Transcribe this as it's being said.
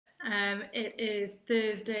It is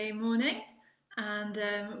Thursday morning and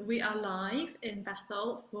we are live in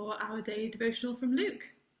Bethel for our daily devotional from Luke.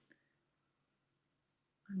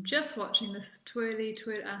 I'm just watching this twirly.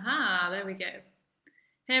 Aha, there we go.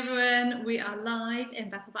 Hey everyone, we are live in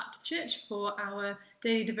Bethel Baptist Church for our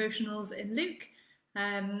daily devotionals in Luke.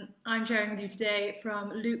 I'm sharing with you today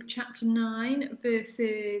from Luke chapter 9,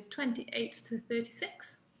 verses 28 to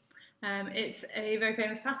 36. It's a very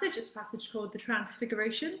famous passage. It's a passage called the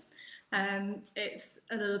Transfiguration. It's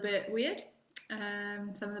a little bit weird.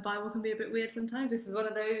 Some of the Bible can be a bit weird sometimes. This is one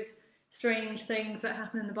of those strange things that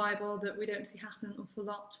happen in the Bible that we don't see happen an awful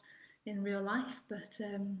lot in real life, but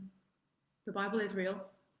the Bible is real.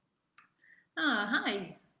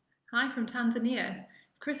 Hi. Hi from Tanzania.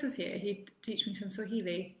 If Chris was here, he'd teach me some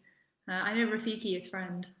Swahili. I know Rafiki is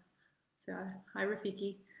friend, so hi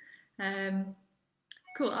Rafiki.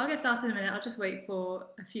 Cool, I'll get started in a minute. I'll just wait for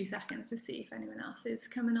a few seconds to see if anyone else is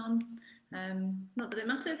coming on. Not that it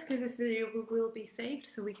matters because this video will be saved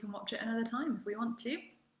so we can watch it another time if we want to.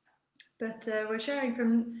 But we're sharing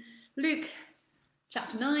from Luke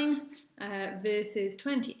chapter 9, verses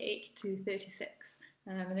 28 to 36.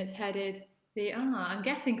 And it's headed, I'm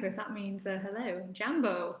guessing, Chris, that means hello,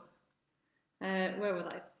 Jambo. Where was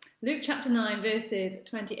I? Luke chapter 9, verses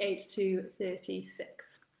 28 to 36.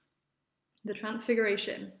 The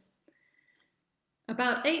Transfiguration.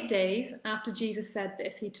 About 8 days after Jesus said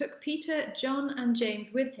this, he took Peter, John, and James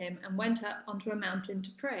with him and went up onto a mountain to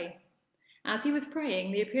pray. As he was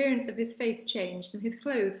praying, the appearance of his face changed, and his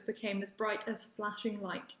clothes became as bright as flashing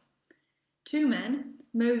light. Two men,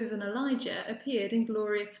 Moses and Elijah, appeared in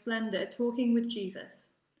glorious splendor, talking with Jesus.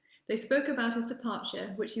 They spoke about his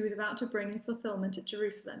departure, which he was about to bring in fulfillment at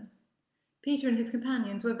Jerusalem. Peter and his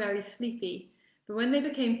companions were very sleepy, but when they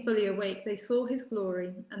became fully awake, they saw his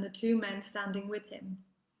glory and the two men standing with him.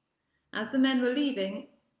 As the men were leaving,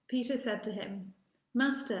 Peter said to him,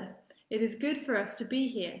 "Master, it is good for us to be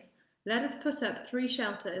here. Let us put up 3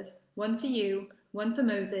 shelters, one for you, one for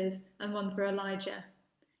Moses, and one for Elijah."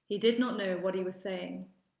 He did not know what he was saying.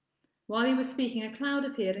 While he was speaking, a cloud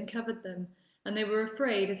appeared and covered them, and they were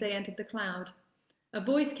afraid as they entered the cloud. A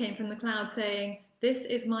voice came from the cloud saying, "This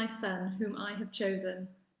is my son, whom I have chosen.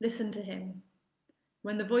 Listen to him."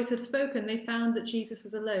 When the voice had spoken, they found that Jesus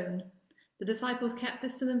was alone. The disciples kept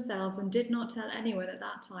this to themselves and did not tell anyone at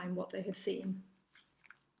that time what they had seen.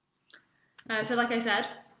 So like I said,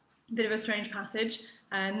 a bit of a strange passage,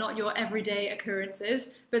 not your everyday occurrences,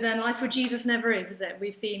 but then life with Jesus never is it?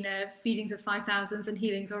 We've seen feedings of 5,000s and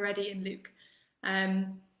healings already in Luke.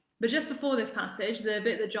 But just before this passage, the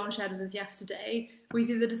bit that John shared with us yesterday, we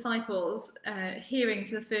see the disciples hearing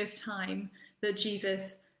for the first time that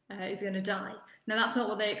Jesus is going to die. Now that's not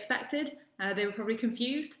what they expected. They were probably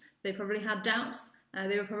confused. They probably had doubts.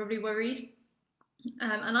 They were probably worried.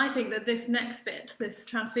 And I think that this next bit, this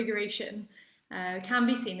transfiguration, can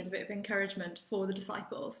be seen as a bit of encouragement for the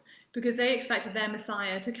disciples, because they expected their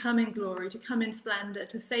Messiah to come in glory, to come in splendor,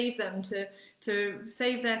 to save them, to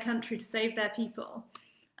save their country, to save their people.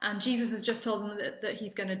 And Jesus has just told them that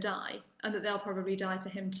he's going to die, and that they'll probably die for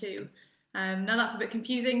him too. Now that's a bit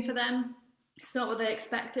confusing for them. It's not what they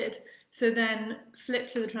expected. So then flip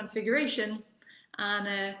to the Transfiguration,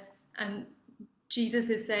 and Jesus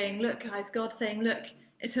is saying, "Look, guys," God's saying, "Look,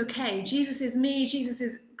 it's okay. Jesus is me. Jesus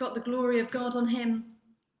has got the glory of God on him.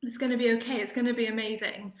 It's going to be okay. It's going to be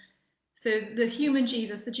amazing." So the human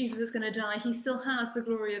Jesus, the Jesus that's going to die, he still has the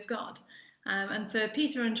glory of God. And for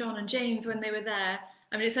Peter and John and James, when they were there,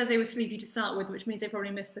 I mean, it says they were sleepy to start with, which means they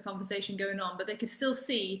probably missed the conversation going on, but they could still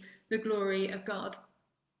see the glory of God.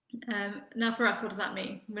 Now for us, what does that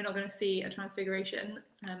mean? We're not going to see a transfiguration,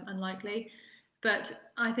 unlikely. But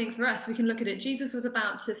I think for us, we can look at it. Jesus was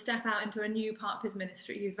about to step out into a new part of his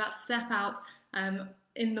ministry. He was about to step out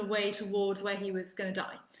in the way towards where he was going to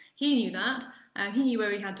die. He knew that. He knew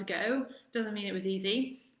where he had to go. Doesn't mean it was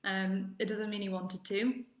easy. It doesn't mean he wanted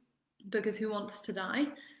to, because who wants to die?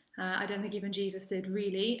 I don't think even Jesus did,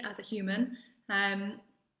 really, as a human.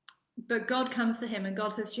 But God comes to him and God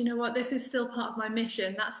says, "Do you know what? This is still part of my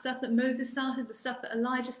mission. That stuff that Moses started, the stuff that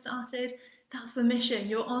Elijah started, that's the mission.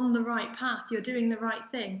 You're on the right path. You're doing the right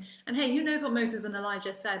thing." And hey, who knows what Moses and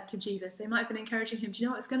Elijah said to Jesus? They might have been encouraging him. "Do you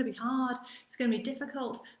know what? It's going to be hard. It's going to be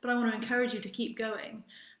difficult, but I want to encourage you to keep going."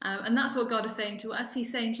 And that's what God is saying to us.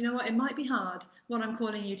 He's saying, "Do you know what? It might be hard, what I'm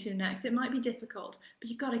calling you to next. It might be difficult, but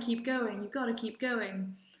you've got to keep going. You've got to keep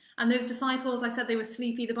going." And those disciples, I said they were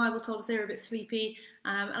sleepy. The Bible told us they were a bit sleepy.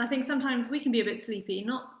 And I think sometimes we can be a bit sleepy,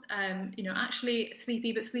 not actually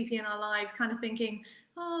sleepy, but sleepy in our lives, kind of thinking,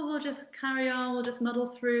 "Oh, we'll just carry on, we'll just muddle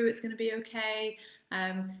through, it's going to be okay."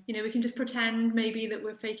 You know, we can just pretend maybe that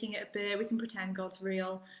we're faking it a bit. We can pretend God's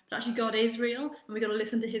real, but actually God is real, and we've got to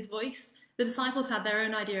listen to his voice. The disciples had their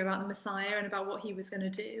own idea about the Messiah and about what he was going to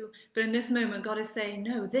do. But in this moment, God is saying,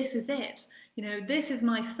 no, this is it. You know, this is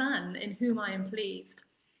my son in whom I am pleased.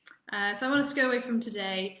 So I want us to go away from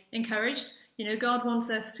today encouraged. You know, God wants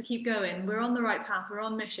us to keep going. We're on the right path. We're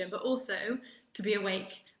on mission, but also to be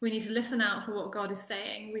awake. We need to listen out for what God is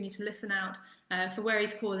saying. We need to listen out for where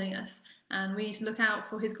he's calling us. And we need to look out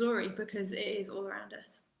for his glory because it is all around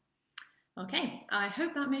us. Okay, I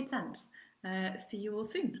hope that made sense. See you all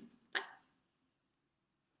soon.